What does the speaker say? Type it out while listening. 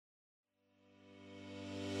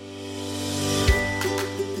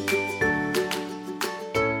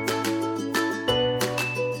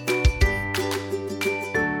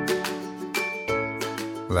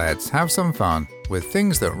Let's have some fun with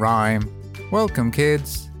things that rhyme. Welcome,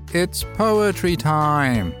 kids. It's poetry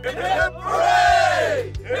time. Hip, hip,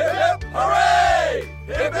 hooray! Hip, hip, hooray!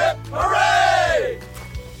 Hip, hip, hooray!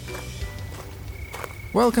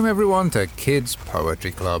 Welcome, everyone, to Kids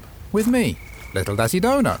Poetry Club with me, Little Dazzy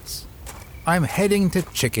Donuts. I'm heading to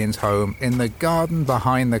Chicken's home in the garden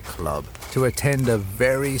behind the club to attend a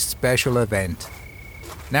very special event.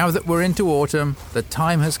 Now that we're into autumn, the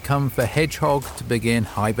time has come for Hedgehog to begin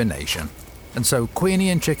hibernation. And so Queenie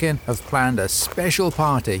and Chicken have planned a special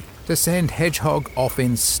party to send Hedgehog off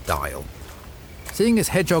in style. Seeing as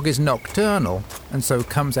Hedgehog is nocturnal and so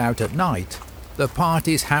comes out at night, the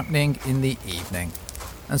party's happening in the evening.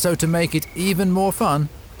 And so to make it even more fun,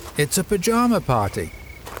 it's a pajama party.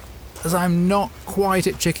 As I'm not quite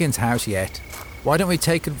at Chicken's house yet, why don't we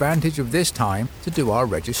take advantage of this time to do our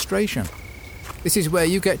registration? This is where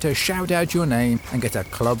you get to shout out your name and get a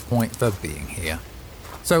club point for being here.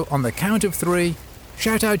 So on the count of 3,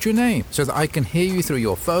 shout out your name so that I can hear you through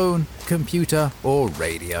your phone, computer, or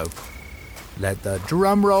radio. Let the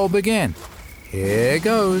drum roll begin. Here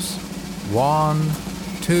goes. 1,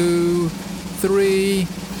 2, 3.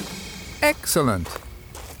 Excellent.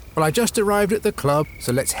 Well, I just arrived at the club,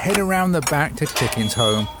 so let's head around the back to Chicken's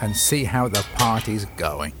home and see how the party's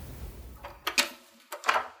going.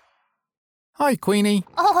 Hi, Queenie.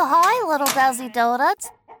 Oh, hi, Little Dazzy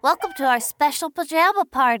Donuts. Welcome to our special pajama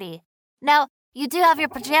party. Now, you do have your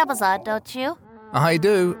pajamas on, don't you? I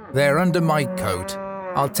do. They're under my coat.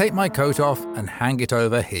 I'll take my coat off and hang it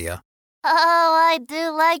over here. Oh, I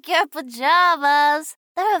do like your pajamas.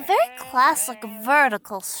 They're a very classic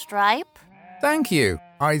vertical stripe. Thank you.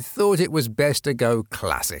 I thought it was best to go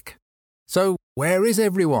classic. So, where is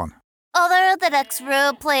everyone? Oh, they're in the next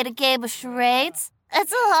room playing a game of charades.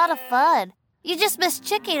 It's a lot of fun. You just missed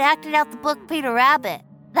Chicken acting out the book Peter Rabbit.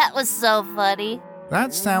 That was so funny.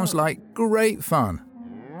 That sounds like great fun.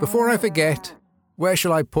 Before I forget, where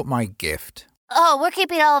shall I put my gift? Oh, we're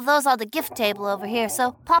keeping all of those on the gift table over here,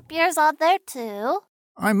 so pop yours on there too.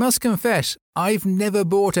 I must confess, I've never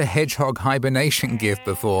bought a hedgehog hibernation gift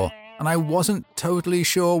before, and I wasn't totally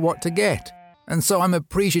sure what to get. And so I'm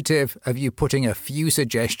appreciative of you putting a few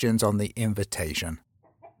suggestions on the invitation.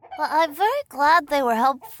 Well, I'm very glad they were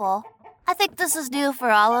helpful. I think this is new for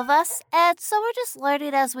all of us, and so we're just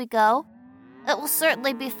learning as we go. It will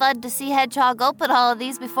certainly be fun to see Hedgehog open all of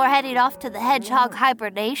these before heading off to the Hedgehog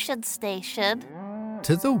Hibernation Station.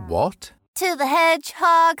 To the what? To the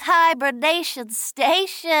Hedgehog Hibernation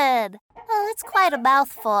Station. Oh, it's quite a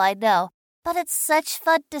mouthful, I know, but it's such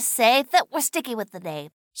fun to say that we're sticking with the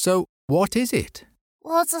name. So, what is it?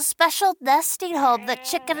 Well, it's a special nesting home that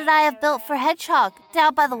Chicken and I have built for Hedgehog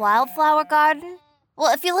down by the wildflower garden.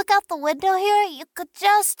 Well, if you look out the window here, you could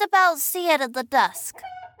just about see it in the dusk.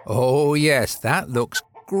 Oh, yes, that looks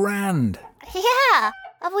grand. Yeah,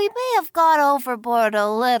 and we may have gone overboard a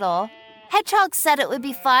little. Hedgehog said it would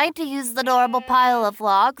be fine to use the normal pile of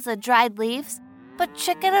logs and dried leaves, but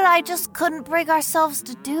Chicken and I just couldn't bring ourselves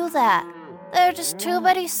to do that. There are just too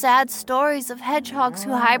many sad stories of hedgehogs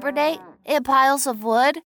who hibernate in piles of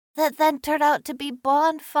wood that then turn out to be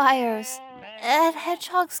bonfires, and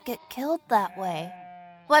hedgehogs get killed that way.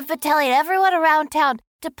 Well, I've been telling everyone around town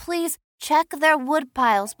to please check their wood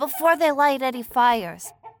piles before they light any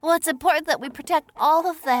fires. Well, it's important that we protect all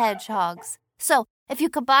of the hedgehogs. So, if you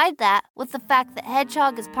combine that with the fact that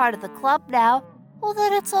Hedgehog is part of the club now, well,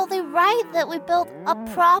 then it's only right that we built a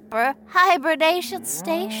proper hibernation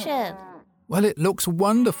station. Well, it looks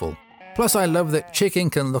wonderful. Plus, I love that Chicken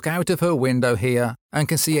can look out of her window here and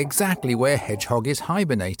can see exactly where Hedgehog is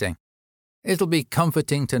hibernating. It'll be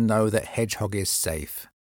comforting to know that Hedgehog is safe.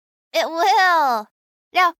 It will.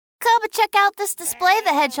 Now, come and check out this display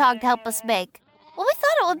the Hedgehog helped us make. Well, we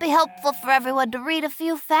thought it would be helpful for everyone to read a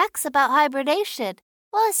few facts about hibernation.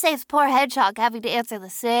 Well, it saves poor Hedgehog having to answer the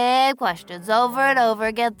same questions over and over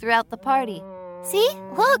again throughout the party. See?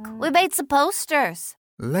 Look, we made some posters.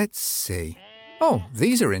 Let's see. Oh,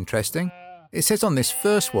 these are interesting. It says on this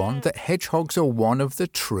first one that hedgehogs are one of the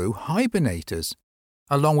true hibernators,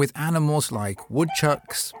 along with animals like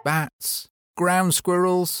woodchucks, bats, ground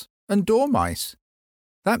squirrels, and dormice.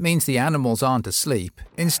 That means the animals aren't asleep.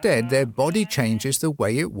 Instead, their body changes the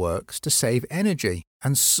way it works to save energy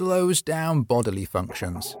and slows down bodily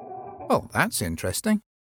functions. Well, that's interesting.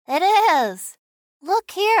 It is.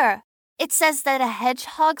 Look here. It says that a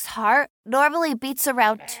hedgehog's heart normally beats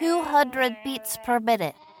around 200 beats per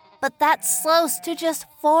minute, but that slows to just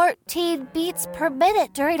 14 beats per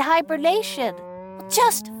minute during hibernation.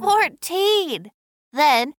 Just 14!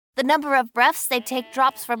 Then, the number of breaths they take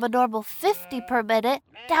drops from a normal 50 per minute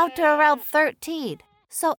down to around 13.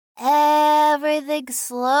 So everything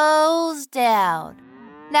slows down.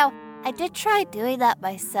 Now, I did try doing that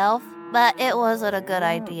myself, but it wasn't a good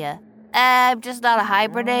idea. I'm just not a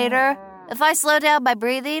hibernator. If I slow down my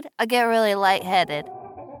breathing, I get really lightheaded.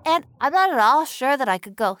 And I'm not at all sure that I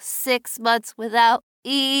could go 6 months without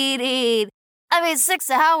eating. 6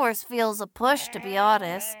 hours feels a push, to be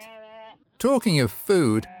honest. Talking of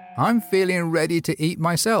food, I'm feeling ready to eat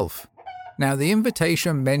myself. Now, the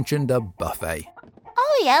invitation mentioned a buffet.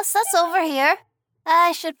 Oh, yes, that's over here.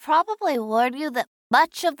 I should probably warn you that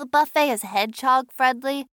much of the buffet is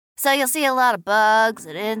hedgehog-friendly, so you'll see a lot of bugs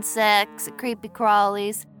and insects and creepy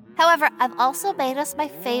crawlies. However, I've also made us my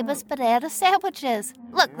famous banana sandwiches.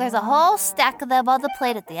 Look, there's a whole stack of them on the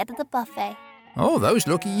plate at the end of the buffet. Oh, those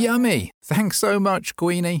look yummy. Thanks so much,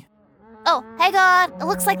 Queenie. Oh, hang on. It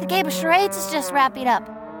looks like the game of charades is just wrapping up.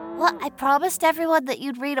 Well, I promised everyone that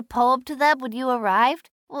you'd read a poem to them when you arrived.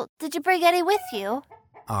 Well, did you bring any with you?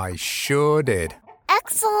 I sure did.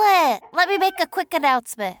 Excellent. Let me make a quick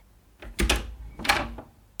announcement.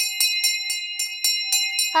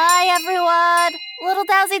 Hi, everyone. Little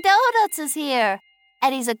Dowsy Donuts is here,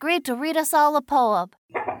 and he's agreed to read us all a poem.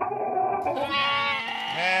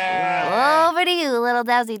 Over to you, Little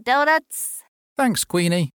Dowsy Donuts. Thanks,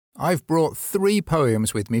 Queenie. I've brought 3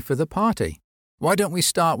 poems with me for the party. Why don't we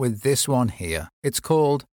start with this one here? It's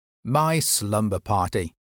called My Slumber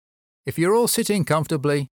Party. If you're all sitting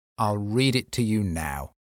comfortably, I'll read it to you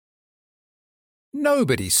now.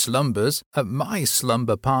 Nobody slumbers at my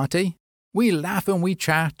slumber party. We laugh and we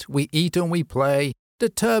chat, we eat and we play,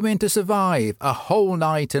 determined to survive a whole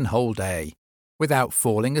night and whole day, without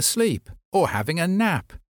falling asleep or having a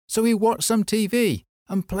nap. So we watch some TV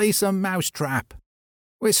and play some mousetrap.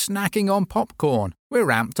 We're snacking on popcorn, we're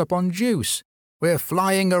amped up on juice, we're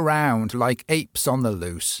flying around like apes on the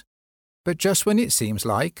loose. But just when it seems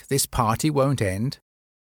like this party won't end,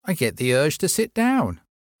 I get the urge to sit down,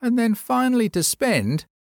 and then finally to spend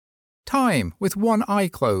time with one eye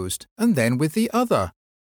closed and then with the other.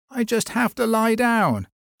 I just have to lie down,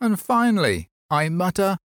 and finally I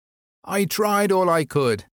mutter, I tried all I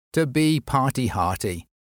could to be party-hearty,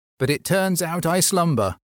 but it turns out I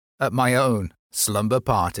slumber at my own slumber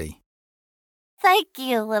party. Thank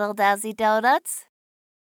you, Little Dowsy Donuts.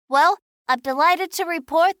 Well, I'm delighted to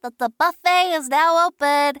report that the buffet is now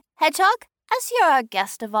open. Hedgehog, as you're our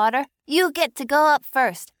guest of honor, you get to go up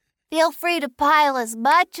first. Feel free to pile as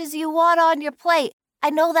much as you want on your plate. I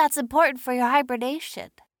know that's important for your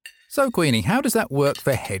hibernation. So, Queenie, how does that work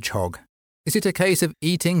for Hedgehog? Is it a case of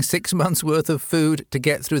eating 6 months' worth of food to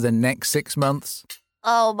get through the next 6 months?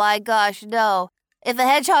 Oh my gosh, no. If a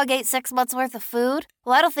hedgehog ate 6 months' worth of food,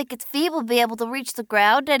 well, I don't think its feet will be able to reach the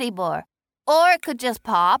ground anymore. Or it could just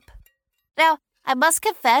pop. Now, I must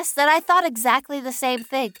confess that I thought exactly the same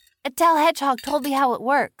thing until Hedgehog told me how it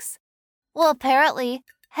works. Well, apparently,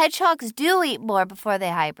 hedgehogs do eat more before they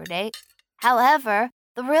hibernate. However,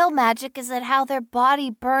 the real magic is in how their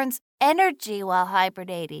body burns energy while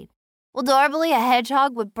hibernating. Well, normally a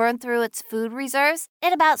hedgehog would burn through its food reserves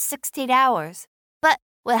in about 16 hours. But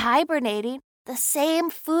with hibernating, the same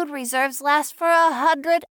food reserves last for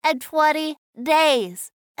 120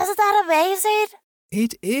 days. Isn't that amazing?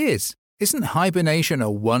 It is. Isn't hibernation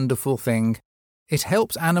a wonderful thing? It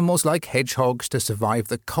helps animals like hedgehogs to survive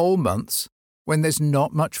the cold months when there's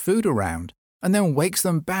not much food around, and then wakes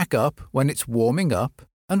them back up when it's warming up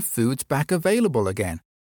and food's back available again.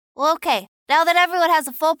 Well, okay, now that everyone has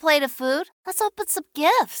a full plate of food, let's open some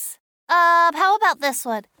gifts. How about this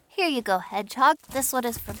one? Here you go, Hedgehog. This one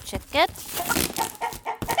is from Chicken.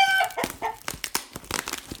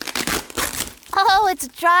 Oh, it's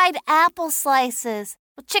dried apple slices.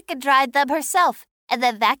 Well, Chicken dried them herself and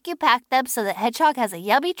then vacuum packed them so that Hedgehog has a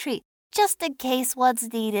yummy treat, just in case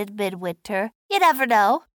one's needed midwinter. You never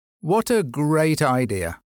know. What a great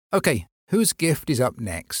idea. Okay, whose gift is up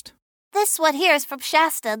next? This one here is from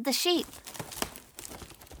Shasta the sheep.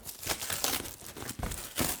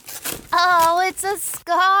 Oh, it's a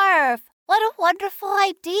scarf. What a wonderful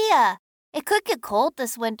idea. It could get cold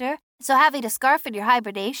this winter, so having a scarf in your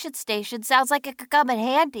hibernation station sounds like it could come in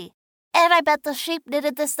handy. And I bet the sheep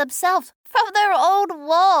knitted this themselves from their own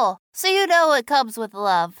wool, so you know it comes with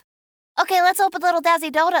love. Okay, let's open Little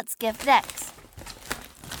Dowsy Donut's gift next.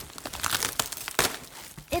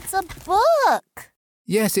 It's a book.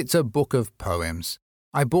 Yes, it's a book of poems.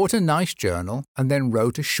 I bought a nice journal and then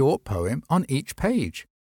wrote a short poem on each page.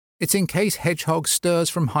 It's in case Hedgehog stirs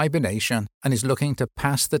from hibernation and is looking to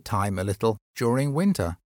pass the time a little during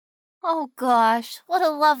winter. Oh gosh, what a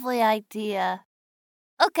lovely idea.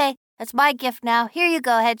 Okay, that's my gift now. Here you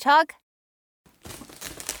go, Hedgehog.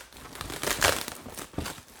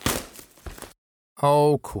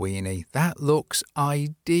 Oh, Queenie, that looks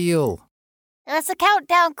ideal. It's a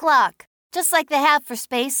countdown clock, just like they have for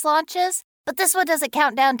space launches, but this one doesn't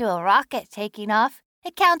count down to a rocket taking off.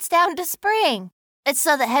 It counts down to spring. It's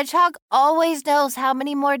so that Hedgehog always knows how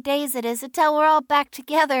many more days it is until we're all back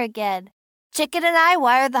together again. Chicken and I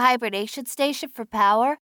wired the hibernation station for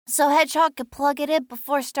power, so Hedgehog could plug it in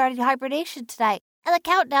before starting hibernation tonight, and the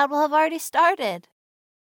countdown will have already started.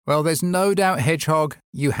 Well, there's no doubt, Hedgehog,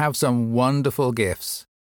 you have some wonderful gifts.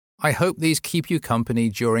 I hope these keep you company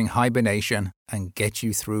during hibernation and get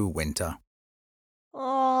you through winter.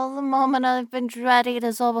 Oh, the moment I've been dreading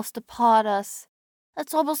is almost upon us.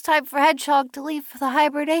 It's almost time for Hedgehog to leave for the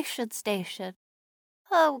hibernation station.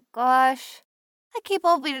 Oh, gosh. I keep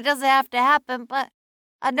hoping it doesn't have to happen, but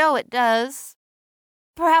I know it does.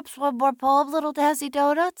 Perhaps one more poem, Little Dazzy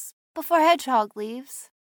Donuts, before Hedgehog leaves.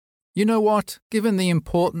 You know what? Given the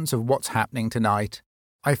importance of what's happening tonight,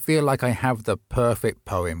 I feel like I have the perfect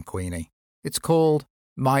poem, Queenie. It's called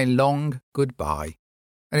My Long Goodbye,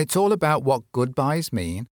 and it's all about what goodbyes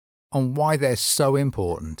mean and why they're so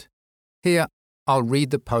important. Here, I'll read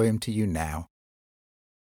the poem to you now.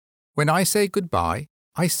 When I say goodbye,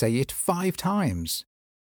 I say it 5 times.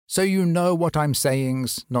 So you know what I'm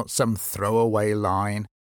saying's not some throwaway line,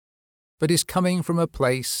 but is coming from a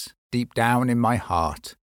place deep down in my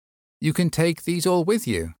heart. You can take these all with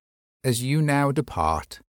you as you now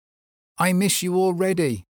depart. I miss you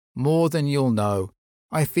already, more than you'll know.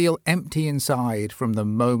 I feel empty inside from the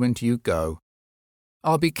moment you go.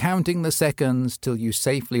 I'll be counting the seconds till you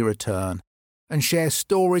safely return and share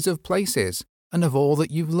stories of places and of all that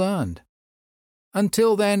you've learned.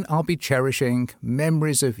 Until then, I'll be cherishing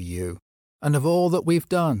memories of you and of all that we've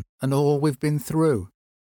done and all we've been through.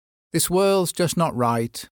 This world's just not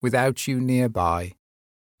right without you nearby,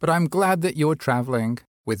 but I'm glad that you're travelling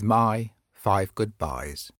with my 5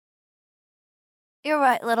 goodbyes. You're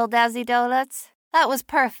right, Little Dazzy Donuts. That was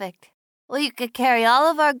perfect. Well, you could carry all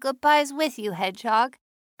of our goodbyes with you, Hedgehog,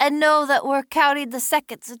 and know that we're counting the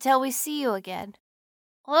seconds until we see you again.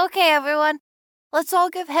 Okay, everyone, let's all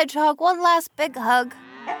give Hedgehog one last big hug.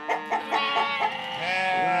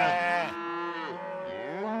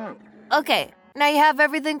 Okay, now you have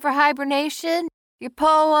everything for hibernation, your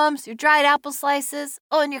poems, your dried apple slices,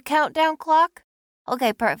 and your countdown clock?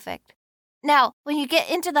 Okay, perfect. Now, when you get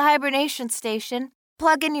into the hibernation station,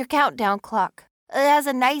 plug in your countdown clock. It has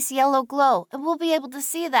a nice yellow glow, and we'll be able to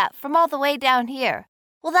see that from all the way down here.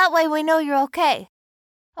 Well, that way we know you're okay.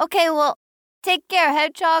 Okay, well, take care,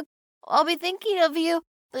 Hedgehog. I'll be thinking of you,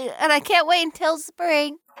 and I can't wait until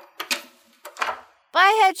spring.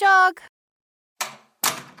 Bye, Hedgehog.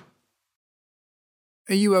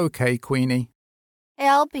 Are you okay, Queenie?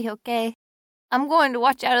 Yeah, I'll be okay. I'm going to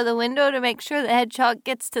watch out of the window to make sure the Hedgehog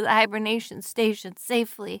gets to the hibernation station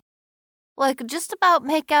safely. Well, I could just about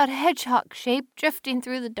make out a hedgehog shape drifting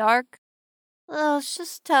through the dark. Oh, it's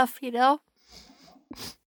just tough, you know.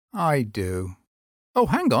 I do. Oh,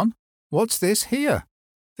 hang on. What's this here?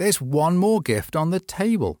 There's one more gift on the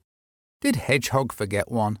table. Did Hedgehog forget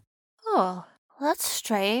one? Oh, that's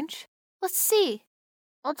strange. Let's see.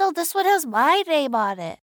 Although this one has my name on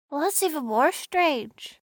it. Well, that's even more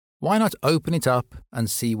strange. Why not open it up and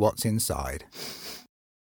see what's inside?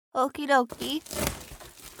 Okie dokie.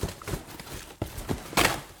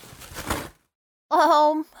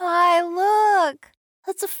 Oh my, look!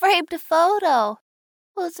 That's a framed photo.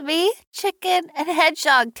 Well, it's me, Chicken, and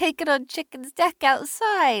Hedgehog taken on Chicken's deck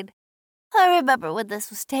outside. I remember when this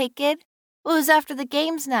was taken. It was after the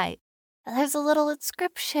games night. And there's a little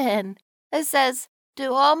inscription. It says,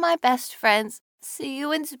 "To all my best friends, see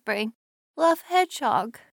you in spring. Love,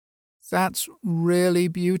 Hedgehog." That's really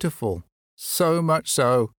beautiful. So much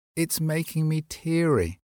so, it's making me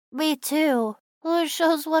teary. Me too. Well, it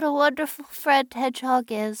shows what a wonderful friend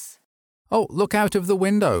Hedgehog is. Oh, look out of the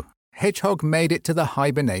window. Hedgehog made it to the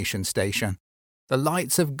hibernation station. The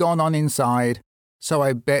lights have gone on inside, so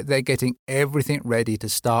I bet they're getting everything ready to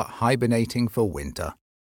start hibernating for winter.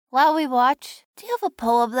 While we watch, do you have a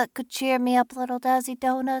poem that could cheer me up, Little Dazzy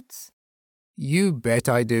Donuts? You bet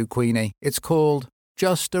I do, Queenie. It's called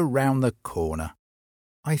Just Around the Corner.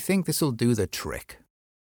 I think this'll do the trick.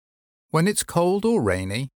 When it's cold or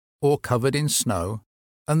rainy, or covered in snow,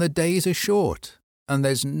 and the days are short, and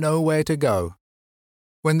there's nowhere to go.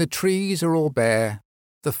 When the trees are all bare,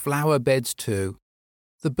 the flower beds too,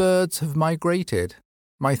 the birds have migrated,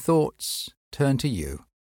 my thoughts turn to you.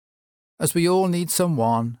 As we all need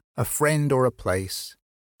someone, a friend or a place,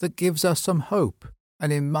 that gives us some hope,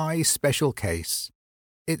 and in my special case,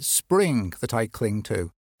 it's spring that I cling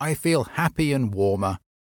to. I feel happy and warmer,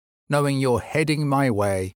 knowing you're heading my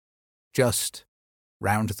way, just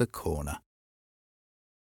round the corner.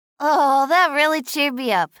 Oh, that really cheered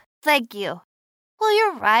me up. Thank you. Well,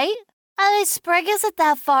 you're right. I mean, spring isn't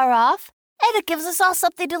that far off, and it gives us all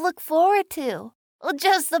something to look forward to. Well,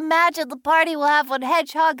 just imagine the party we'll have when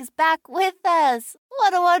Hedgehog is back with us.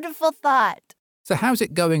 What a wonderful thought. So how's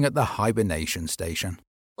it going at the hibernation station?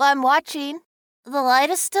 Well, I'm watching. The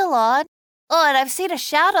light is still on. Oh, and I've seen a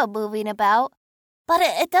shadow moving about. But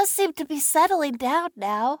it does seem to be settling down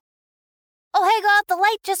now. Oh, hang on, the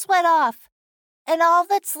light just went off. And all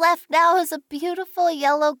that's left now is a beautiful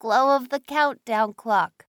yellow glow of the countdown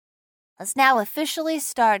clock. It's now officially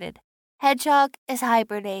started. Hedgehog is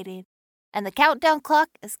hibernating, and the countdown clock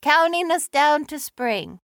is counting us down to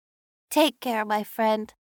spring. Take care, my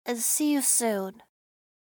friend, and see you soon.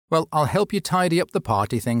 Well, I'll help you tidy up the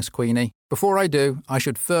party things, Queenie. Before I do, I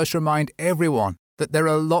should first remind everyone that there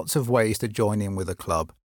are lots of ways to join in with the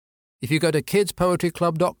club. If you go to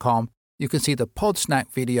kidspoetryclub.com, you can see the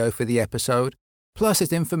Podsnack video for the episode, plus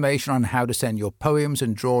its information on how to send your poems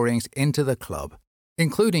and drawings into the club,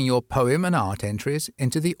 including your poem and art entries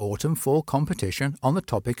into the autumn-fall competition on the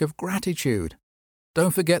topic of gratitude.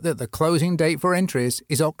 Don't forget that the closing date for entries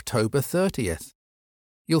is October 30th.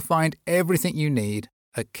 You'll find everything you need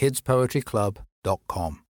at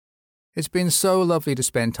kidspoetryclub.com. It's been so lovely to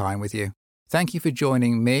spend time with you. Thank you for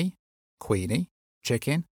joining me, Queenie,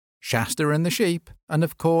 Chicken, Shasta and the sheep, and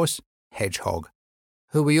of course, Hedgehog,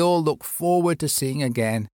 who we all look forward to seeing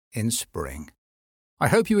again in spring. I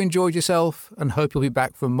hope you enjoyed yourself and hope you'll be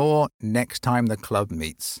back for more next time the club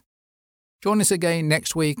meets. Join us again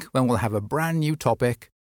next week when we'll have a brand new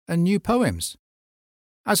topic and new poems.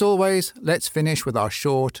 As always, let's finish with our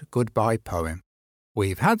short goodbye poem.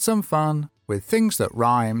 We've had some fun with things that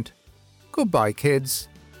rhymed. Goodbye, kids.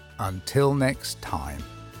 Until next time.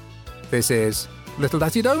 This is Little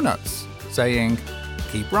Daddy Donuts saying,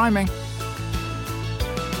 keep rhyming.